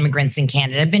established immigrants in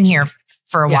Canada have been here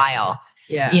for a while.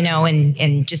 Yeah. You know,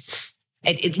 and just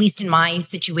at least in my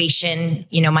situation,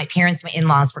 you know, my parents, my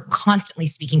in-laws were constantly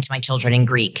speaking to my children in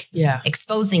Greek. Yeah.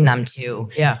 Exposing them to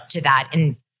that.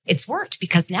 And it's worked,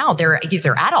 because now they're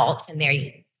adults and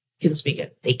they can speak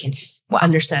it. They can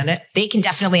understand it. They can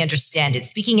definitely understand it.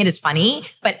 Speaking it is funny,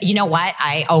 but you know what?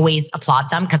 I always applaud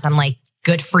them, because I'm like,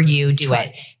 good for you. Do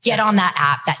it. Get on that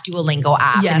app, that Duolingo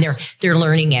app, and they're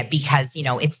learning it, because you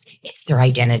know it's their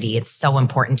identity. It's so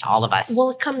important to all of us.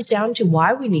 Well, it comes down to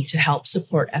why we need to help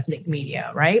support ethnic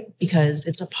media, right? Because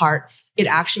it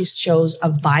actually shows a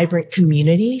vibrant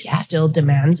community, still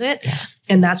demands it. Yeah.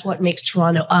 And that's what makes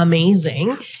Toronto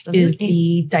amazing. Absolutely. Is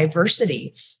the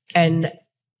diversity. And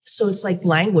so it's like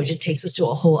language. It takes us to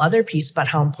a whole other piece about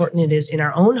how important it is in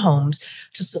our own homes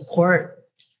to support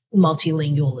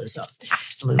multilingualism.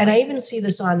 Absolutely. And I even see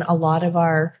this on a lot of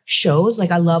our shows.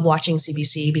 Like I love watching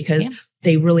CBC, because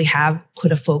they really have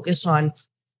put a focus on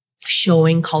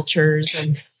showing cultures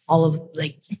and all of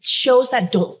like shows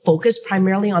that don't focus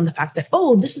primarily on the fact that,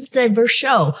 oh, this is a diverse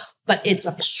show, but it's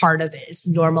a part of it. It's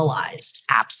normalized.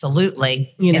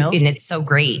 Absolutely. You know, and it's so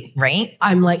great, right?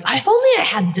 I'm like, if only I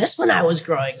had this when I was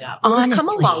growing up. Honestly, we've come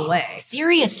a long way.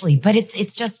 Seriously. But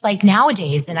it's just like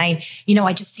nowadays. And I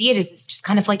just see it as it's just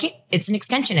kind of like, it's an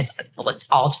extension. It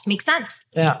all just makes sense.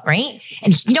 Yeah. Right.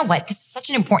 And you know what? This is such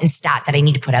an important stat that I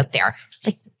need to put out there.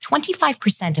 Like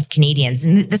 25% of Canadians,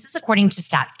 and this is according to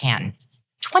StatsCan,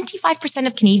 25%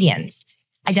 of Canadians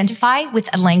identify with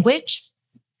a language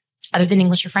other than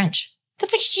English or French.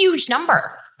 That's a huge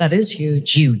number. That is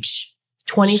huge. Huge.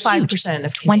 25%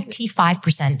 of Canadians.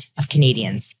 25% of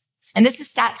Canadians. And this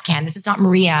is StatsCan. This is not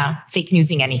Maria fake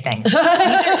newsing anything.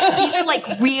 These are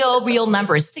like real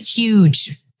numbers. It's a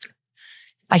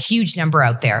huge number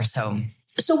out there. So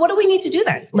what do we need to do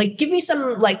then? Like, give me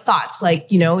some like thoughts,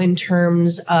 like, you know, in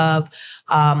terms of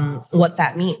what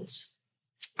that means.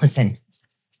 Listen,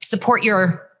 support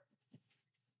your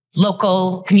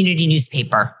local community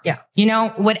newspaper. Yeah. You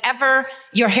know, whatever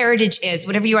your heritage is,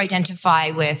 whatever you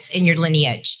identify with in your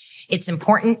lineage, it's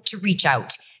important to reach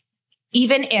out.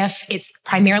 Even if it's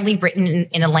primarily written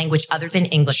in a language other than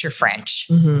English or French.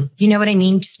 Mm-hmm. You know what I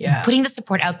mean? Just putting the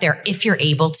support out there, if you're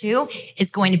able to,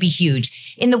 is going to be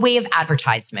huge in the way of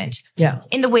advertisement. Yeah.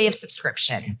 In the way of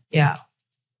subscription. Yeah.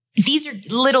 These are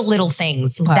little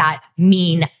things that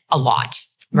mean a lot,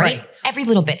 right? Every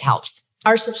little bit helps.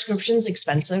 Are subscriptions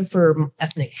expensive for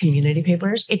ethnic community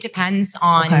papers? It depends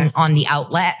on the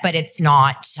outlet, but it's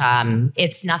not,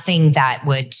 it's nothing that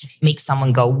would make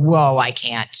someone go, whoa, I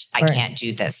can't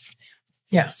do this.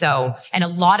 Yeah. So, and a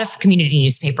lot of community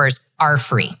newspapers are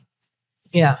free.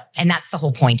 Yeah. And that's the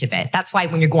whole point of it. That's why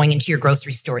when you're going into your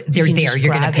grocery store, they're there,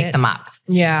 you're going to pick them up.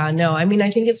 Yeah, no, I mean, I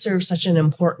think it serves such an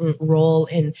important role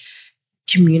in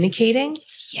communicating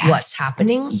what's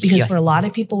happening, because for a lot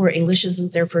of people where English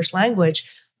isn't their first language,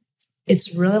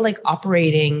 it's really like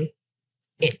operating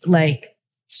it like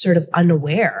sort of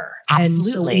unaware. Absolutely. And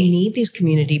so we need these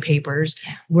community papers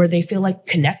where they feel like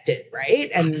connected, right?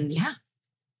 And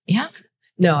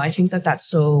no, I think that that's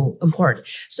so important.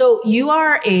 So you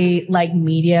are a like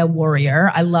media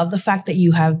warrior. I love the fact that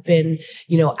you have been,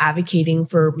 you know, advocating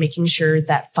for making sure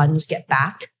that funds get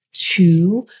back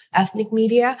to ethnic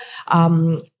media.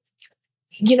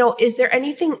 You know, is there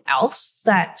anything else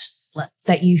that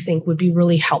you think would be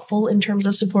really helpful in terms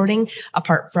of supporting,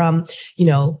 apart from, you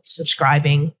know,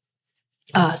 subscribing,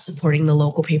 supporting the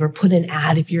local paper, put an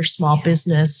ad if you're a small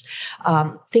business.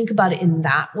 Think about it in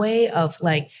that way of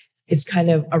like, it's kind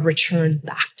of a return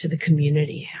back to the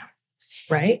community,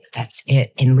 right? That's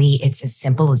it. And Lee, it's as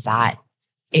simple as that.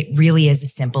 It really is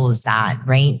as simple as that,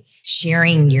 right?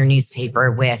 Sharing your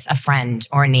newspaper with a friend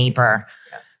or a neighbor,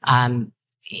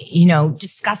 you know,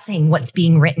 discussing what's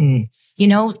being written. You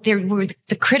know,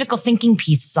 the critical thinking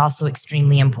piece is also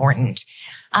extremely important.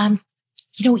 You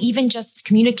know, even just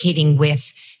communicating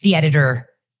with the editor.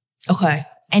 Okay.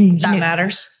 And that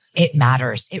matters. It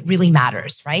matters. It really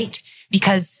matters, right?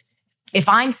 Because if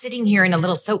I'm sitting here in a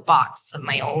little soapbox of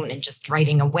my own and just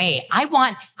writing away,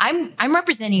 I'm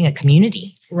representing a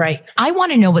community. Right. I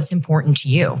want to know what's important to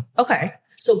you. Okay.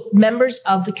 So members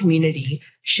of the community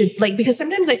should like, because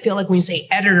sometimes I feel like when you say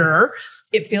editor,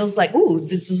 it feels like, ooh,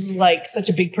 this is like such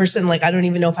a big person. Like, I don't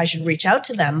even know if I should reach out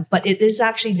to them, but it is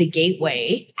actually the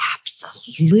gateway.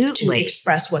 Absolutely. To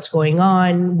express what's going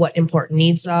on, what important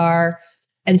needs are.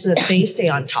 And so that they stay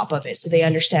on top of it. So they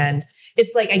understand,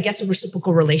 it's like, I guess, a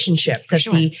reciprocal relationship that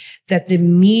sure. that the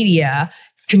media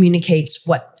communicates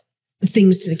what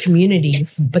things to the community,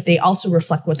 but they also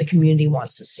reflect what the community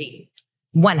wants to see.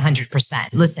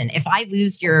 100%. Listen, if I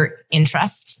lose your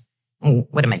interest,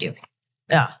 what am I doing?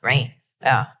 Yeah. Right?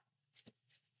 Yeah.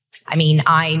 I mean,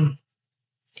 I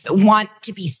want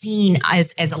to be seen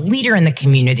as a leader in the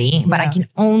community, but I can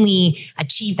only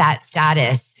achieve that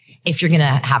status if you're going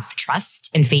to have trust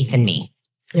and faith in me.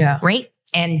 Yeah. Right?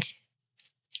 And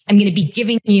I'm going to be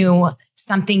giving you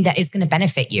something that is going to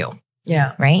benefit you.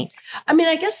 Yeah. Right? I mean,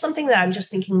 I guess something that I'm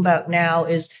just thinking about now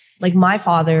is like my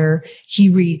father, he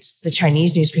reads the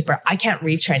Chinese newspaper. I can't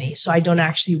read Chinese, so I don't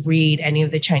actually read any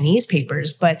of the Chinese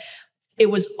papers, but it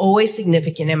was always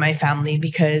significant in my family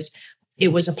because it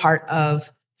was a part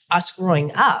of us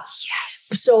growing up.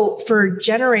 Yes. So for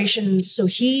generations, so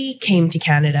he came to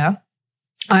Canada.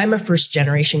 I'm a first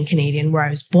generation Canadian where I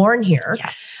was born here.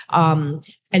 Yes. And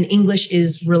English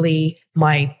is really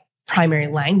my primary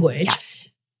language. Yes.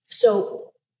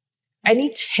 So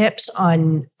any tips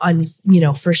on,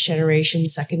 first generation,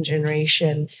 second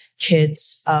generation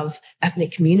kids of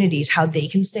ethnic communities, how they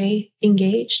can stay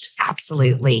engaged?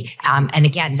 Absolutely. And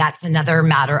again, that's another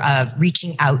matter of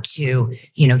reaching out to,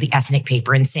 the ethnic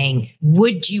paper and saying,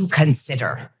 would you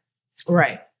consider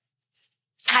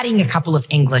adding a couple of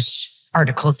English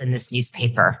articles in this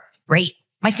newspaper? Right?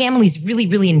 My family's really,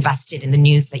 really invested in the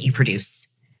news that you produce.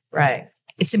 Right.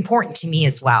 It's important to me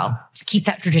as well to keep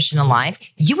that tradition alive.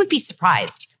 You would be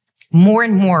surprised. More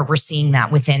and more, we're seeing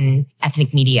that within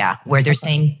ethnic media where they're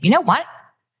saying, you know what?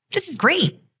 This is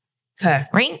great. Okay.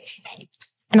 Right?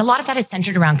 And a lot of that is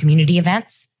centered around community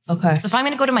events. Okay. So if I'm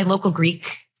going to go to my local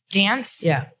Greek dance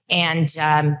and,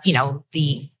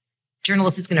 the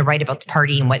journalist is going to write about the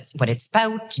party and what it's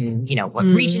about and, what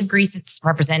region of Greece it's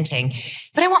representing.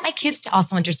 But I want my kids to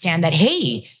also understand that,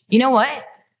 hey, you know what?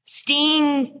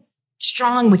 Staying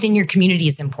strong within your community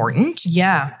is important.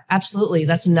 Yeah, absolutely.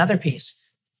 That's another piece.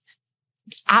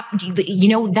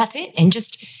 That's it. And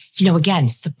just, again,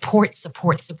 support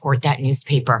that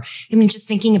newspaper. I mean, just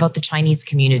thinking about the Chinese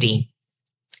community.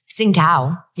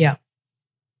 Tsingtao. Yeah.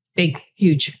 Big,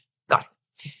 huge. God.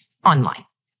 Online.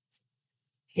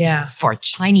 Yeah. For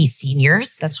Chinese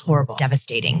seniors. That's horrible.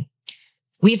 Devastating.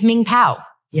 We have Mingpao.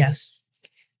 Yes.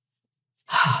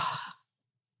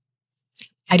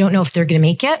 I don't know if they're going to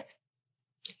make it.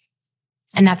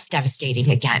 And that's devastating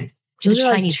again. Those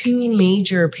are Chinese two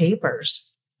major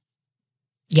papers.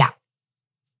 Yeah.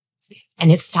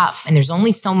 And it's tough. And there's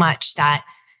only so much that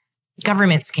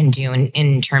governments can do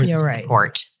in terms of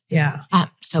support. Yeah.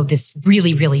 So this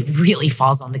really, really, really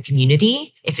falls on the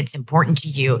community. If it's important to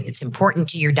you, it's important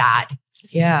to your dad.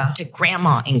 Yeah. To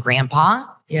grandma and grandpa.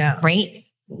 Yeah. Right?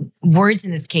 Words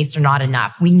in this case are not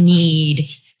enough. We need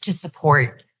to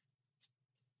support.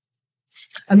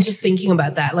 I'm just thinking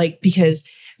about that, because,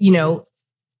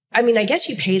 I guess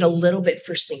you paid a little bit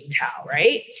for Tsingtao,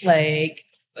 right? It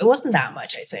wasn't that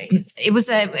much, I think. It was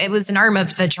an arm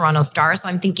of the Toronto Star. So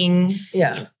I'm thinking,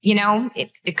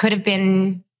 it could have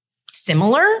been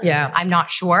similar. Yeah. I'm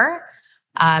not sure.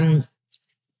 Yeah.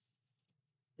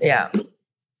 Do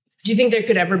you think there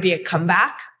could ever be a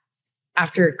comeback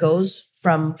after it goes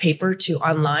from paper to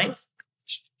online?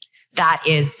 That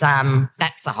is,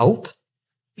 that's a hope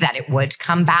that it would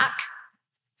come back.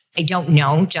 I don't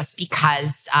know, just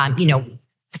because,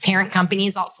 the parent company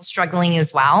is also struggling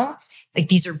as well.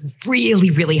 These are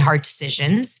really, really hard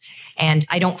decisions. And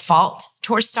I don't fault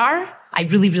Torstar. I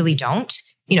really, really don't.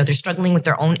 They're struggling with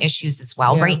their own issues as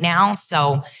well right now.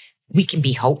 So we can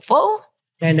be hopeful.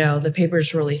 I know. The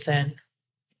paper's really thin.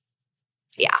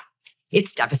 Yeah.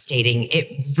 It's devastating.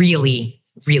 It really,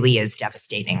 really is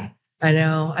devastating. I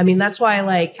know. That's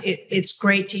why it's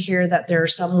great to hear that there are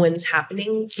some wins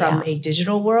happening from a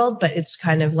digital world, but it's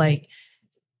kind of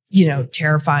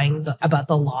terrifying about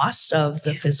the loss of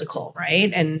the physical,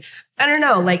 right? And I don't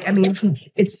know,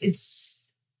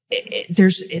 it's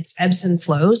ebbs and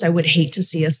flows. I would hate to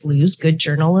see us lose good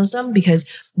journalism because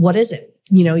what is it?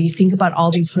 You think about all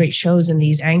these great shows and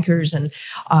these anchors and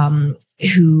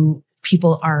who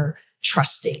people are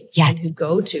trusting and who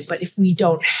go to. But if we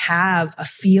don't have a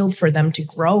field for them to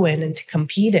grow in and to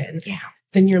compete in,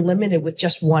 then you're limited with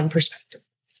just one perspective.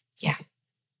 Yeah.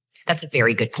 That's a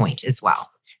very good point as well,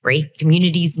 right?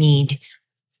 Communities need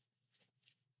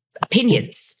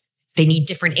opinions. They need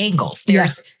different angles.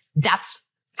 That's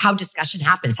how discussion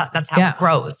happens. That's how it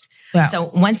grows. Yeah. So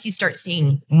once you start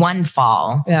seeing one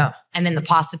fall and then the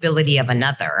possibility of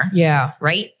another,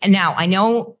 right? And now I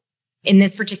know in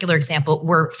this particular example,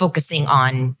 we're focusing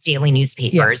on daily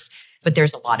newspapers, but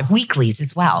there's a lot of weeklies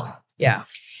as well. Yeah.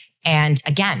 And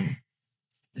again,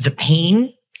 the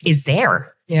pain is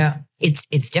there. Yeah.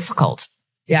 It's difficult.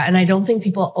 Yeah. And I don't think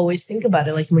people always think about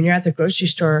it. Like when you're at the grocery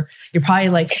store, you're probably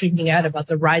like freaking out about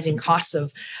the rising costs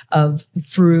of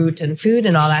fruit and food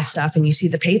and all that stuff. And you see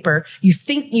the paper,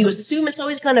 you assume it's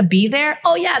always going to be there.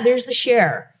 Oh yeah, there's the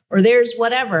share or there's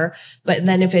whatever. But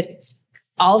then if it's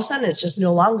all of a sudden, it's just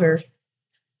no longer.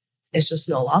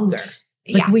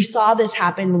 Like we saw this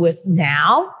happen with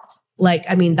Now. Like,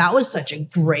 I mean, that was such a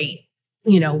great,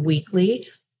 weekly.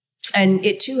 And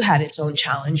it too had its own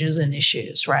challenges and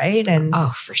issues, right? And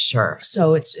oh, for sure.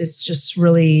 So it's just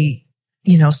really,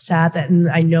 sad that, and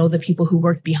I know the people who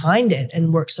worked behind it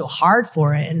and worked so hard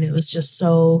for it. And it was just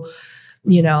so,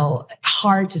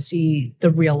 hard to see the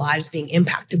real lives being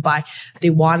impacted by. They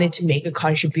wanted to make a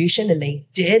contribution and they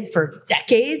did for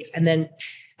decades and then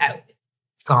out.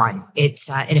 Gone. It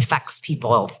affects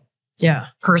people. Yeah.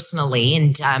 Personally.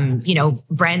 And,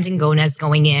 Brandon Gona's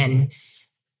going in,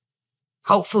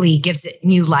 hopefully gives it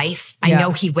new life. I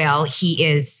know he will. He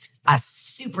is a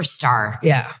superstar.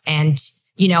 Yeah. And,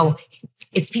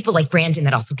 it's people like Brandon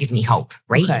that also give me hope,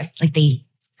 right? Okay. Like they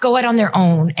go out on their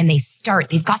own and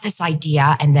they've got this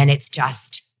idea and then it's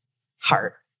just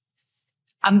hard.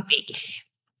 But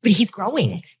he's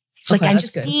growing. Like I'm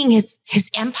just seeing his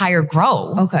empire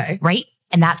grow. Okay. Right.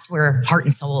 And that's where heart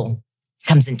and soul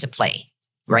comes into play.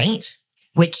 Right.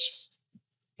 Which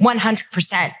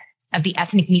 100% of the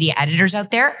ethnic media editors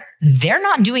out there, they're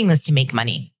not doing this to make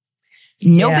money.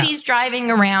 Nobody's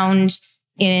driving around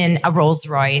in a Rolls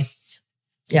Royce.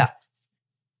 Yeah.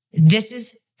 This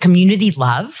is community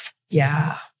love.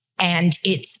 Yeah. And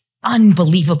it's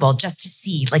unbelievable just to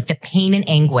see like the pain and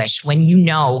anguish when I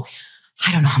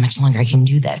don't know how much longer I can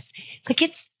do this. Like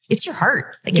it's your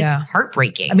heart. Like it's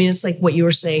heartbreaking. I mean, it's like what you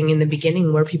were saying in the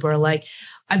beginning where people are like,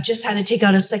 I've just had to take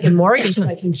out a second mortgage so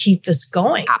I can keep this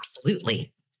going.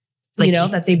 Absolutely.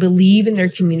 That they believe in their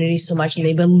community so much and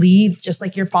they believe just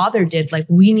like your father did, like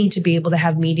we need to be able to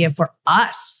have media for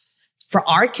us, for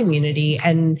our community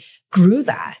and grew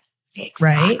that.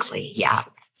 Exactly. Right? Yeah.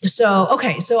 So,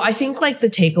 okay. So I think like the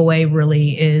takeaway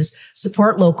really is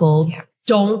support local. Yeah.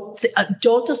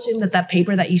 Don't assume that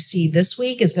paper that you see this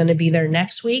week is going to be there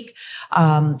next week.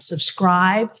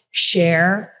 Subscribe,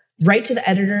 share, write to the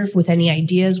editor with any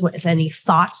ideas, with any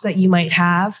thoughts that you might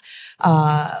have.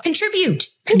 Contribute.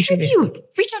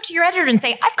 Reach out to your editor and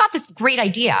say, I've got this great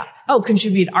idea. Oh,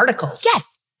 contribute articles.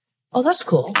 Yes. Oh, that's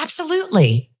cool.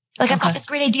 Absolutely. Like I've got this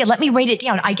great idea. Let me write it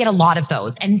down. I get a lot of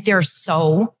those and they're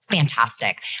so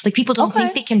fantastic. Like people don't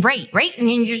think they can write, right? And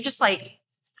then you're just like,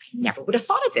 I never would have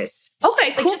thought of this.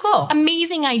 Okay, cool.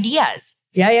 Amazing ideas.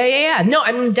 Yeah. No,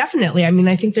 I mean, definitely. I mean,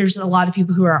 I think there's a lot of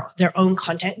people who are their own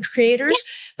content creators,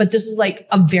 but this is like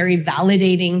a very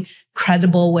validating,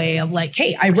 credible way of like,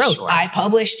 hey, I wrote, I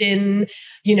published in,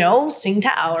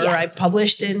 Singtao or I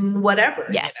published in whatever,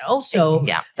 So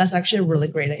that's actually a really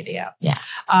great idea. Yeah.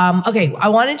 Okay. I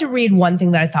wanted to read one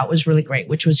thing that I thought was really great,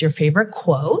 which was your favorite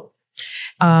quote,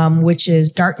 which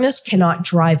is darkness cannot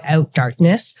drive out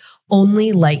darkness.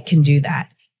 Only light can do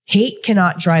that. Hate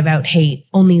cannot drive out hate.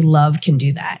 Only love can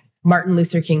do that. Martin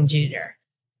Luther King Jr.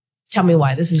 Tell me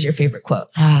why this is your favorite quote.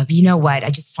 You know what? I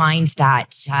just find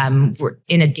that we're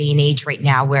in a day and age right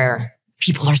now where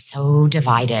people are so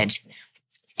divided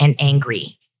and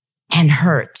angry and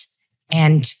hurt.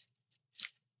 And,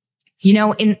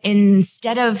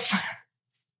 instead of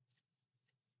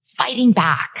fighting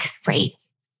back, right?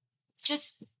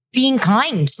 Just being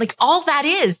kind. Like all that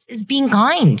is being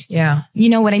kind. Yeah. You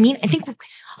know what I mean? I think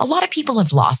a lot of people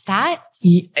have lost that.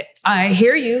 I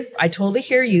hear you. I totally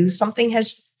hear you. Something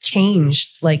has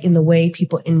changed, like in the way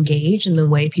people engage and the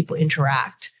way people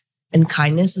interact. And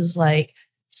kindness is like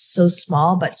so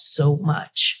small, but so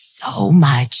much. So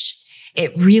much.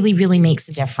 It really, really makes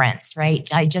a difference, right?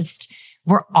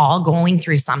 We're all going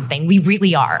through something. We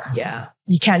really are. Yeah.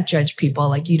 You can't judge people.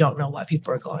 Like you don't know what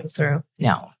people are going through.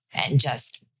 No. And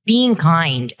just being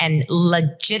kind and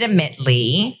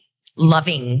legitimately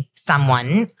loving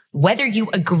someone, whether you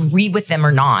agree with them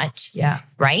or not. Yeah.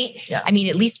 Right? Yeah. I mean,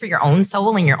 at least for your own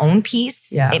soul and your own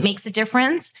peace, it makes a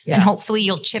difference. Yeah. And hopefully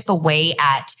you'll chip away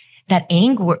at that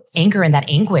anger and that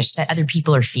anguish that other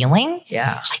people are feeling.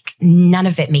 Yeah. Like none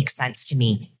of it makes sense to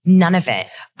me. None of it.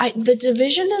 The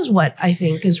division is what I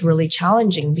think is really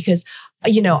challenging because,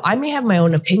 I may have my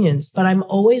own opinions, but I'm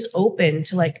always open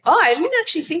to like, oh, I didn't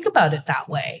actually think about it that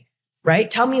way. Right?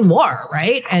 Tell me more.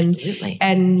 Right. Absolutely.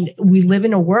 And we live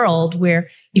in a world where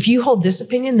if you hold this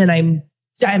opinion, then I'm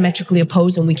diametrically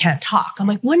opposed and we can't talk. I'm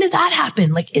like, when did that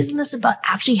happen? Like, isn't this about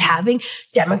actually having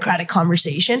democratic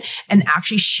conversation and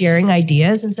actually sharing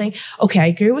ideas and saying, okay, I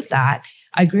agree with that.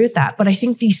 I agree with that. But I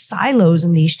think these silos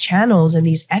and these channels and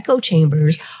these echo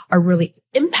chambers are really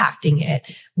impacting it,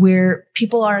 where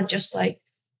people aren't just like,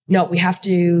 no, we have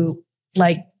to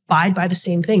like abide by the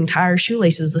same thing, tie our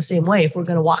shoelaces the same way if we're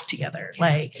going to walk together.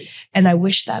 Like, and I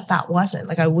wish that wasn't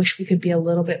like, I wish we could be a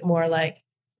little bit more like,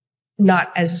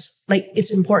 not as like,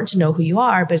 it's important to know who you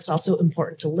are, but it's also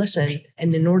important to listen.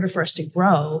 And in order for us to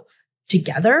grow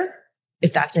together,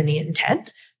 if that's any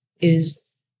intent, is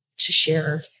to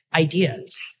share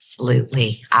ideas.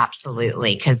 Absolutely.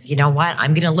 Absolutely. Because you know what?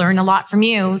 I'm going to learn a lot from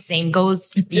you. Same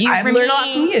goes you I've for learned me. a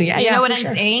lot from you. Yeah, you know what I'm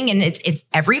sure. saying? And it's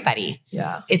everybody.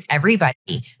 Yeah. It's everybody,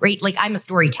 right? Like I'm a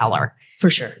storyteller. For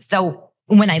sure. So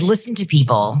when I listen to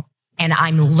people and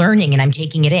I'm learning and I'm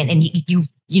taking it in, and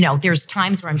you know, there's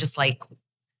times where I'm just like,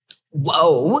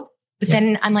 whoa. But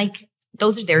then I'm like,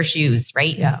 those are their shoes,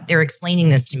 right? Yeah. They're explaining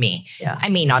this to me. Yeah. I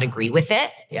may not agree with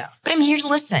it. Yeah. But I'm here to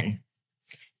listen.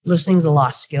 Listening's a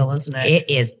lost skill, isn't it? It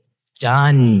is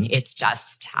done. It's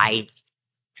just,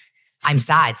 I'm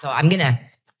sad. So I'm going to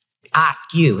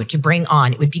ask you to bring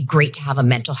on, it would be great to have a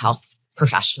mental health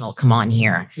professional come on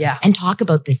here and talk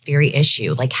about this very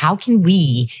issue. Like, how can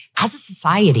we, as a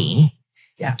society,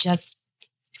 just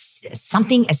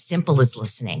something as simple as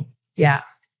listening? Yeah.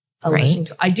 Listening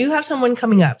to. I do have someone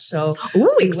coming up. So,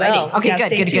 exciting. Well. Okay,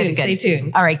 good. Stay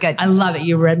tuned. All right, good. I love it.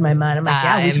 You read my mind. I'm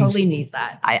like, we totally need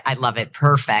that. I love it.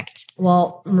 Perfect.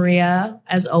 Well, Maria,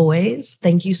 as always,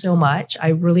 thank you so much. I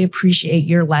really appreciate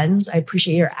your lens. I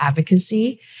appreciate your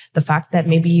advocacy. The fact that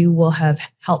maybe you will have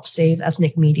helped save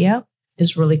ethnic media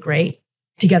is really great,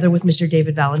 together with Mr.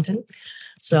 David Valentin.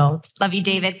 So, love you,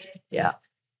 David. Yeah.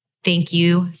 Thank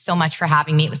you so much for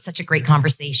having me. It was such a great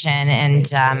conversation.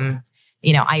 And,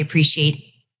 you know, I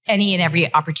appreciate any and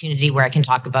every opportunity where I can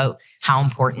talk about how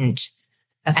important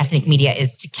ethnic media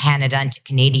is to Canada and to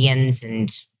Canadians and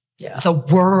the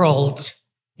world.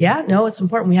 Yeah, no, it's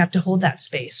important. We have to hold that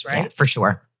space, right? Yeah, for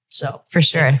sure. So, for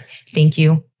sure. Thank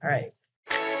you. All right.